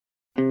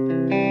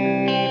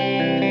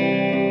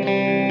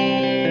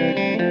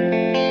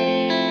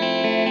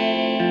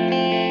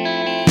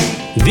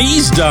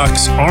These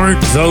Ducks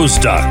aren't those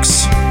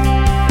Ducks.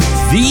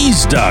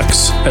 These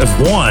Ducks have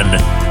won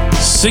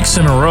 6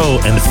 in a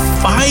row, and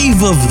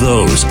 5 of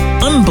those,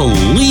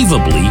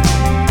 unbelievably,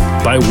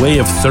 by way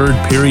of third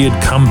period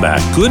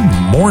comeback. Good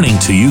morning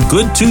to you.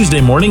 Good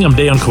Tuesday morning. I'm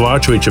Dejan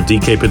Kovacevic of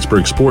DK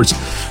Pittsburgh Sports.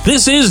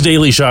 This is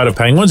Daily Shot of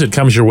Penguins. It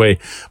comes your way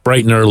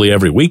bright and early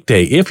every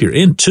weekday. If you're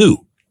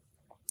into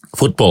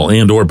football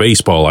and or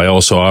baseball, I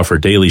also offer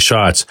daily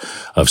shots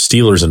of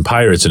Steelers and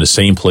Pirates in the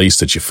same place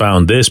that you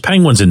found this.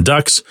 Penguins and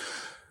Ducks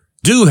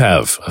do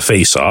have a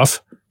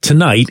face-off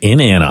tonight in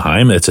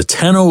Anaheim. That's a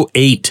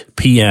 10:08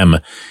 p.m.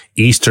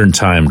 Eastern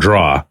Time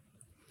draw.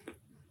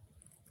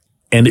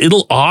 And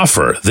it'll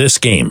offer this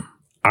game,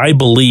 I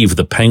believe,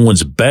 the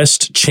Penguins'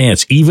 best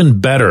chance,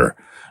 even better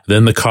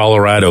than the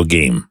Colorado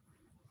game,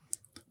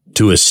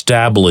 to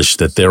establish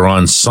that they're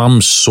on some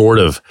sort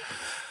of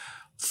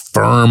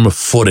firm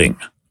footing,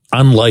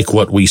 unlike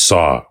what we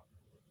saw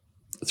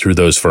through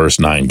those first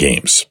 9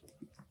 games,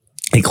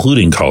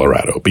 including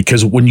Colorado.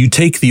 Because when you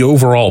take the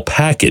overall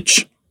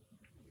package,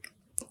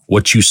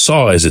 what you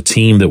saw is a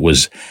team that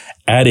was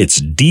at its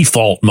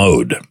default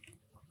mode,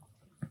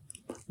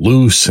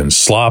 loose and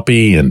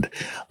sloppy and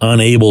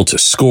unable to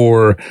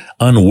score,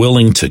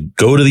 unwilling to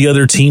go to the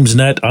other team's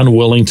net,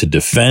 unwilling to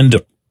defend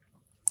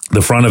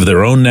the front of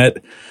their own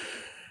net.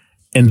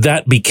 And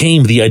that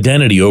became the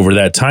identity over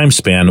that time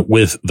span,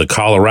 with the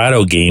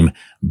Colorado game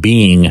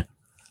being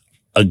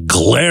a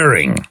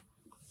glaring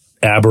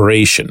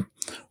aberration.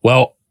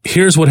 Well,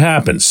 here's what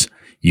happens.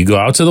 You go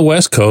out to the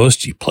West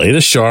Coast, you play the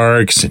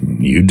Sharks,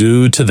 and you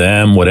do to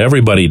them what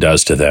everybody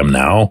does to them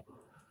now.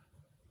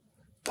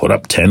 Put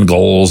up 10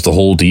 goals, the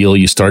whole deal.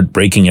 You start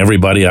breaking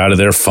everybody out of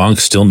their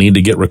funk. Still need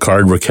to get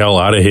Rickard Rakell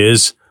out of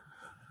his.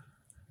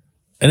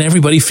 And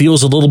everybody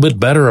feels a little bit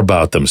better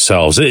about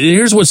themselves.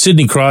 Here's what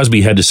Sidney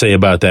Crosby had to say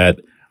about that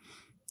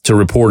to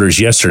reporters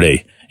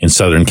yesterday in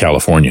Southern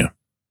California.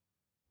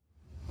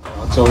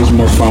 It's always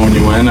more fun when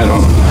you win. I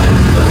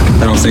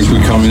don't think we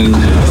come in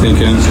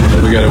thinking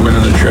we got to win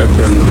on the trip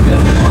and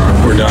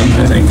we're done.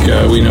 I think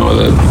we know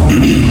that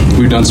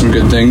we've done some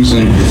good things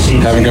and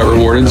haven't got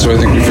rewarded, so I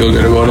think we feel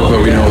good about it.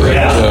 But we know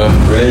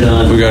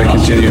that we got to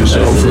continue.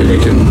 So hopefully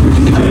we can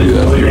continue to do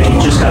that here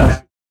tomorrow.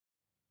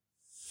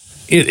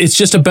 It's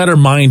just a better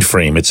mind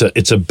frame.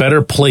 It's a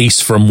better place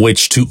from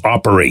which to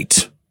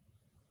operate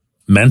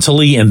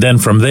mentally, and then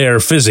from there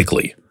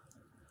physically.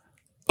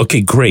 Okay,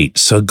 great.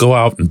 So go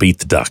out and beat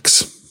the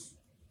Ducks.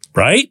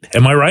 Right?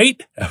 Am I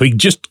right? I mean,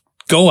 just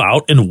go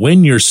out and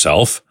win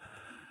yourself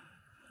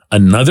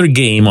another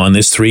game on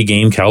this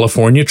 3-game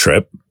California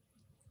trip.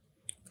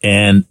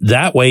 And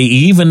that way,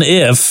 even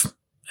if,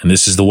 and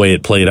this is the way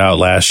it played out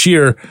last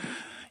year,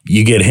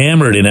 you get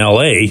hammered in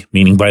LA,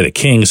 meaning by the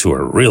Kings, who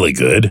are really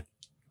good,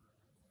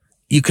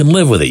 you can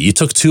live with it. You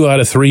took 2 out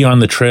of 3 on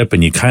the trip,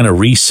 and you kind of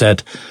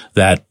reset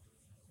that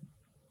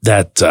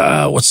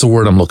what's the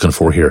word I'm looking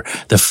for here?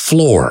 The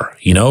floor,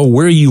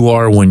 where you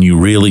are when you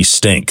really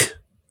stink.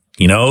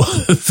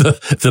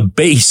 The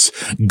base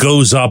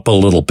goes up a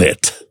little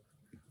bit,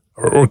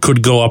 or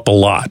could go up a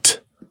lot.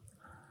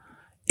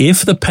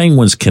 If the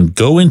Penguins can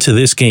go into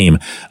this game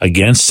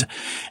against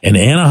an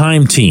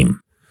Anaheim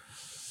team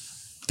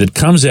that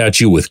comes at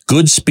you with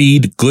good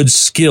speed, good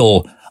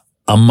skill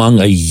among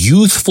a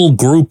youthful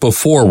group of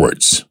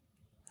forwards,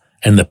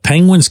 and the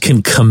Penguins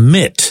can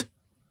commit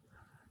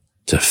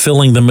to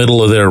filling the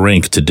middle of their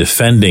rink, to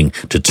defending,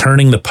 to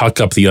turning the puck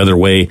up the other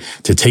way,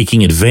 to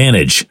taking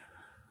advantage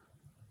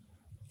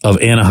of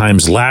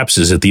Anaheim's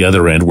lapses at the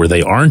other end where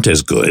they aren't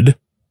as good,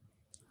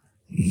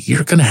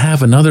 you're going to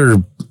have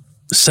another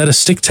set of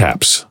stick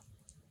taps.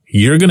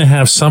 You're going to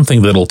have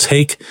something that'll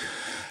take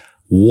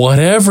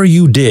whatever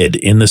you did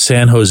in the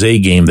San Jose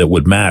game that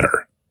would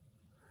matter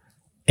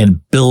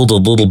and build a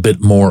little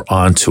bit more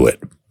onto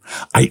it.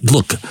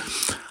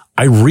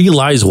 I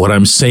realize what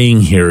I'm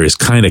saying here is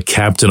kind of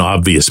Captain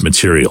Obvious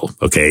material,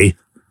 okay?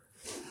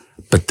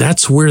 But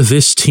that's where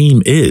this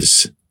team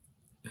is.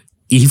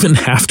 Even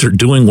after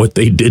doing what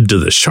they did to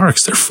the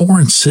Sharks, they're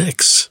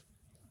 4-6.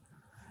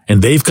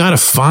 And they've got to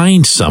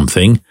find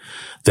something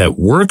that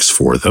works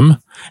for them.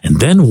 And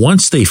then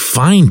once they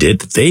find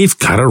it, they've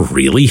got to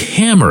really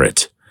hammer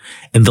it.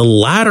 And the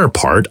latter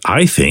part,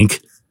 I think,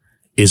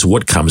 is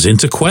what comes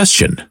into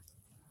question.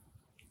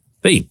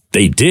 They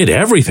did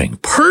everything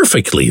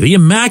perfectly. The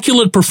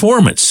immaculate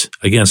performance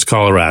against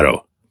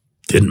Colorado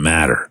didn't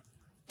matter.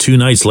 2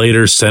 nights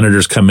later,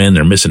 Senators come in.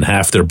 They're missing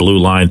half their blue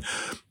line.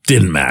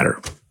 Didn't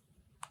matter.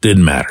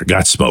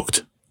 Got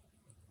smoked.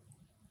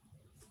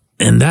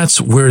 And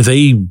that's where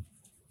they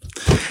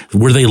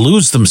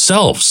lose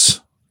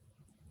themselves.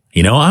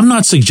 I'm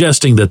not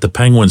suggesting that the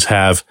Penguins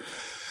have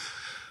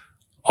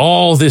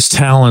all this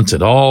talent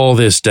and all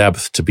this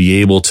depth to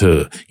be able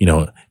to,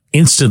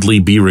 instantly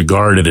be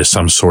regarded as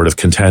some sort of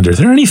contender.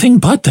 They're anything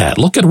but that.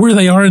 Look at where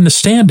they are in the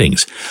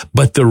standings.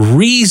 But the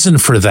reason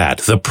for that,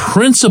 the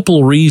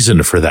principal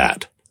reason for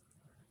that,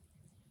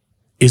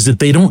 is that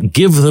they don't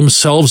give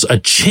themselves a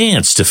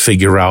chance to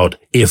figure out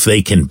if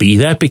they can be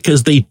that,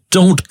 because they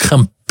don't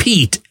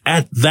compete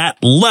at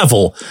that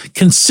level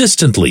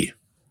consistently.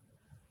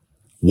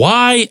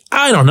 Why?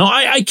 I don't know.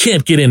 I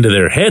can't get into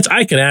their heads.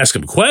 I can ask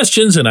them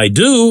questions, and I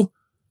do.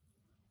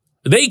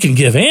 They can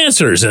give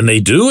answers, and they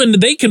do, and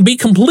they can be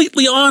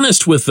completely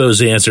honest with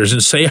those answers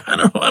and say, I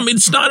don't know, I mean,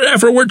 it's not an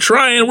effort, we're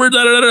trying, we're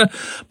da-da-da-da.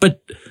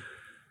 But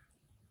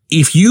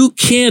if you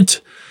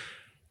can't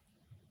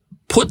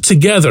put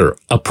together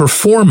a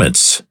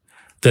performance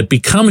that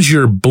becomes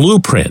your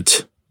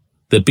blueprint,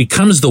 that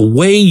becomes the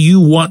way you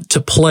want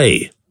to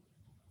play,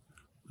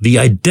 the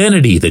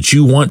identity that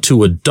you want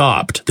to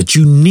adopt, that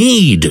you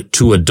need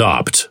to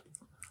adopt,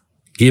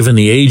 given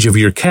the age of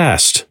your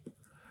cast,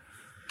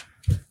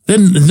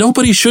 then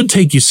nobody should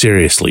take you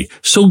seriously.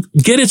 So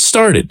get it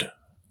started.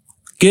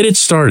 Get it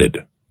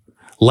started.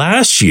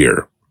 Last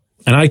year,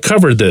 and I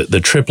covered the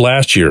trip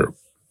last year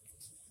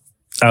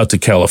out to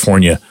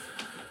California,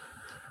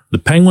 the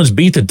Penguins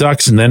beat the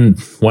Ducks and then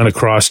went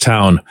across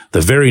town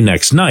the very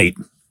next night,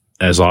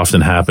 as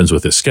often happens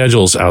with the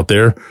schedules out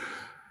there,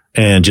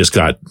 and just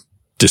got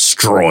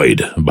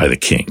destroyed by the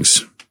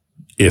Kings.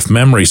 If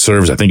memory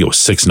serves, I think it was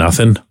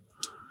 6-0,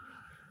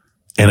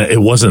 and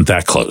it wasn't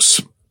that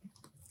close.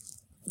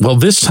 Well,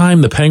 this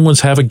time the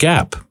Penguins have a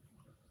gap.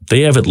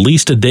 They have at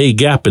least a day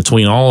gap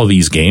between all of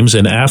these games,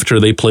 and after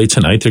they play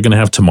tonight, they're going to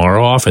have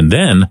tomorrow off, and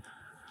then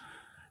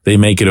they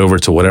make it over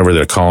to whatever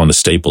they're calling the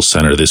Staples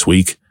Center this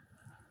week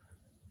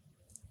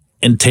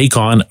and take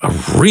on a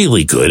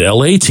really good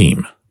LA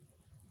team.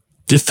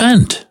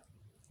 Defend.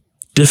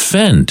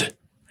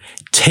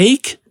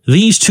 Take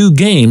these two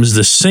games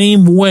the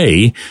same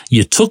way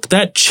you took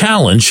that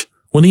challenge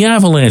when the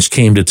Avalanche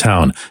came to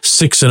town,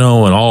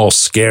 6-0 and all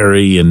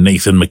scary, and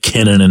Nathan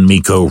McKinnon and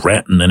Mikko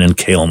Rantanen and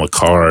Cale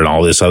Makar and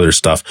all this other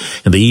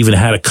stuff. And they even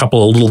had a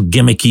couple of little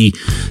gimmicky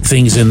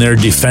things in there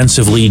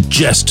defensively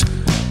just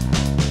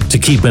to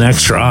keep an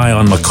extra eye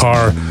on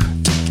Makar.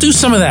 Do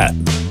some of that.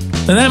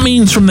 And that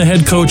means from the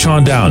head coach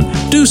on down.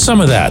 Do some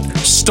of that.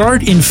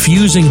 Start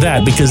infusing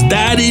that, because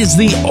that is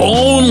the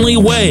only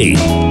way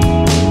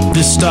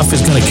this stuff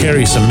is going to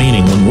carry some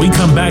meaning. When we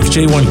come back,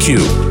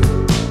 J1Q.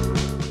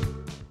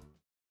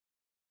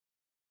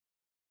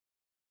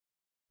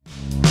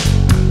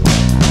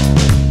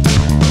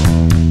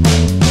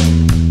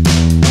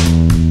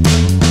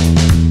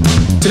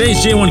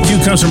 Today's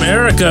J1Q comes from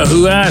Erica,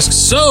 who asks,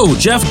 so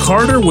Jeff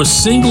Carter was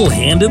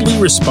single-handedly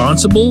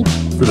responsible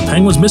for the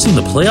Penguins missing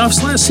the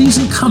playoffs last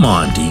season? Come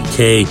on,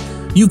 DK.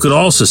 You could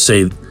also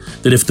say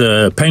that if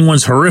the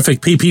Penguins'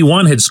 horrific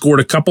PP1 had scored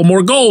a couple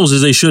more goals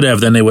as they should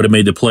have, then they would have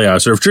made the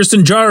playoffs. Or if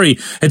Tristan Jarry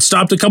had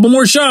stopped a couple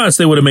more shots,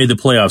 they would have made the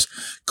playoffs.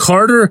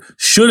 Carter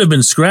should have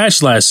been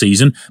scratched last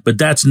season, but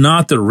that's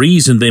not the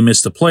reason they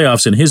missed the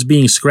playoffs, and his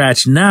being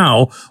scratched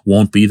now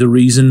won't be the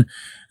reason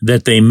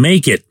that they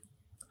make it.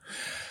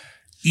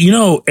 You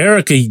know,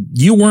 Erica,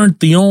 you weren't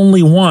the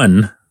only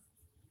one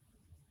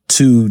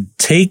to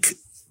take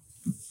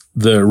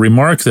the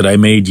remark that I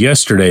made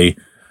yesterday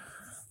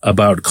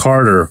about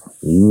Carter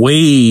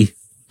way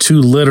too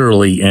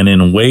literally and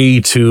in way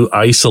too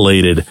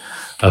isolated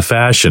a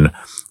fashion.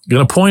 I'm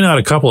going to point out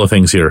a couple of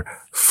things here.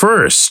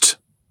 First,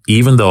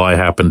 even though I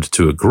happened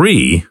to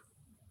agree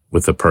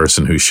with the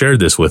person who shared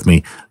this with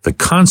me, the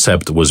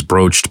concept was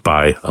broached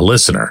by a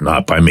listener,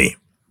 not by me.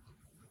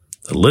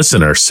 The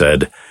listener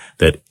said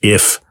that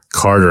if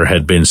Carter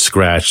had been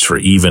scratched for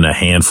even a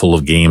handful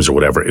of games or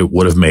whatever, it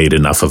would have made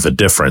enough of a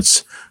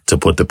difference to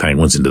put the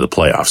Penguins into the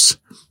playoffs.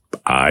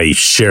 I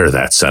share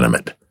that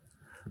sentiment.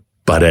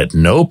 But at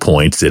no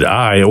point did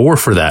I, or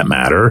for that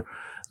matter,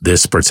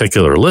 this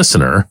particular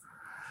listener,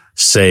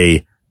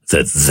 say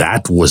that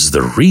that was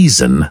the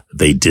reason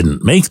they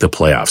didn't make the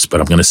playoffs. But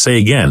I'm going to say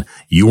again,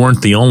 you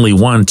weren't the only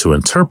one to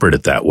interpret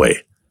it that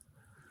way.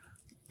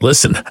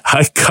 Listen,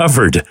 I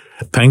covered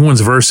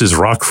Penguins versus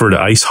Rockford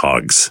Ice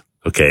Hogs,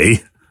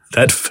 okay?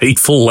 That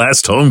fateful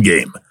last home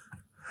game.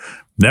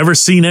 Never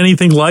seen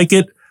anything like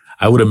it.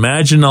 I would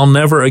imagine I'll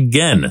never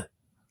again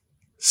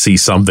see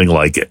something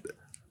like it.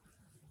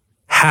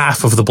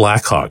 Half of the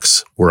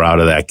Blackhawks were out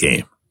of that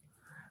game.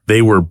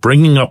 They were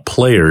bringing up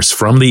players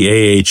from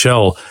the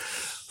AHL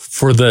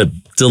for the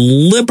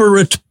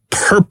deliberate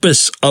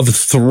purpose of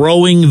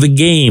throwing the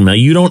game. Now,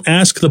 you don't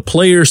ask the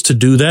players to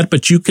do that,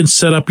 but you can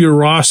set up your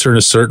roster in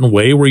a certain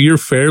way where you're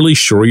fairly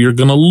sure you're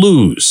going to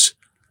lose.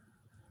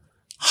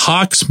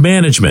 Hawks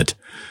management,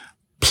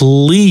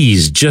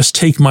 please just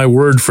take my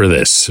word for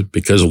this,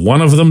 because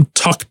one of them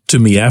talked to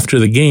me after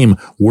the game,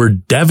 were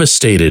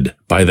devastated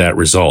by that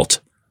result.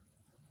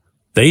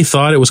 They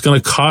thought it was going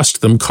to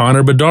cost them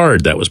Connor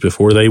Bedard. That was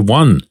before they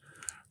won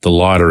the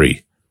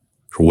lottery,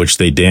 for which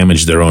they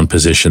damaged their own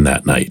position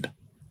that night.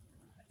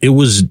 It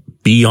was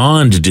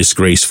beyond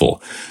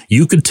disgraceful.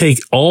 You could take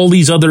all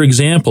these other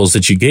examples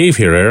that you gave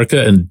here,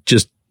 Erica, and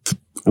just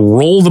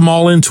roll them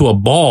all into a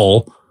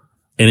ball,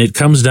 and it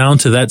comes down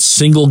to that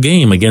single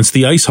game against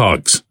the Ice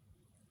Hogs.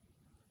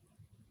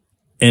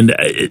 And,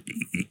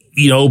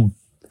 you know,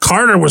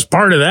 Carter was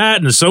part of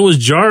that, and so was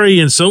Jarry,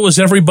 and so was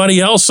everybody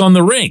else on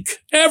the rink.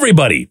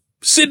 Everybody.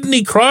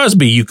 Sidney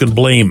Crosby you can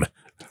blame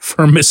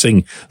for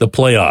missing the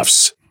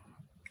playoffs.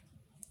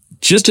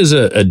 Just as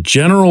a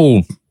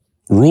general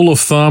rule of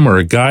thumb or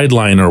a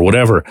guideline or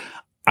whatever,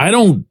 I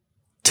don't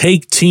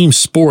take team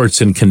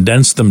sports and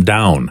condense them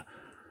down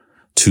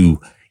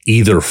to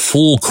either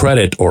full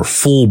credit or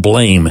full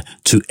blame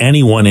to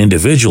any one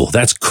individual.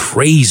 That's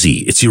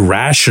crazy. It's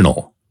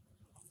irrational.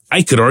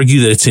 I could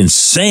argue that it's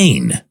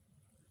insane.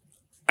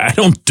 I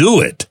don't do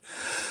it.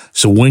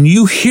 So when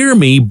you hear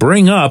me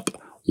bring up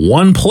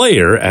one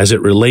player as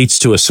it relates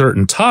to a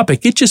certain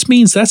topic, it just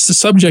means that's the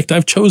subject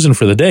I've chosen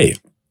for the day.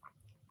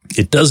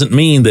 It doesn't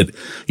mean that,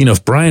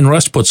 if Brian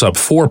Rust puts up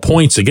 4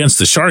 points against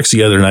the Sharks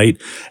the other night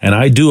and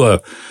I do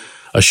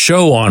a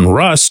show on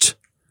Rust,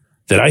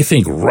 that I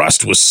think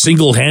Rust was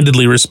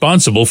single-handedly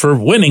responsible for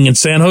winning in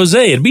San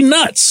Jose. It'd be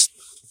nuts.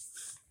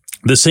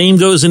 The same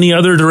goes in the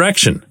other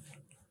direction.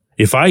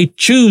 If I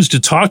choose to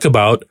talk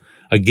about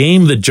a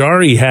game that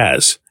Jarry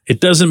has, it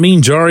doesn't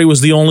mean Jarry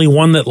was the only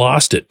one that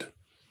lost it.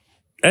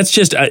 That's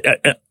just,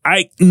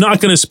 I'm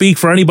not going to speak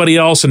for anybody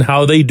else and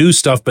how they do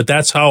stuff, but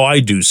that's how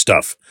I do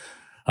stuff.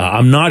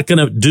 I'm not going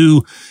to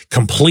do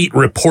complete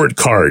report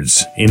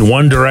cards in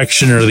one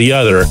direction or the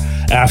other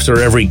after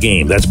every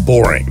game. That's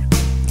boring.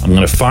 I'm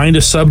going to find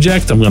a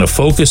subject, I'm going to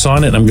focus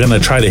on it, and I'm going to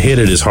try to hit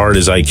it as hard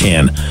as I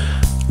can,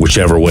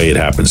 whichever way it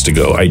happens to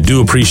go. I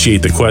do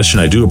appreciate the question.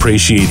 I do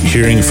appreciate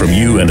hearing from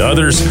you and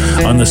others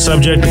on the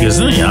subject because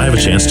then I have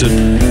a chance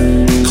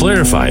to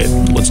clarify it.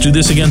 Let's do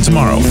this again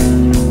tomorrow.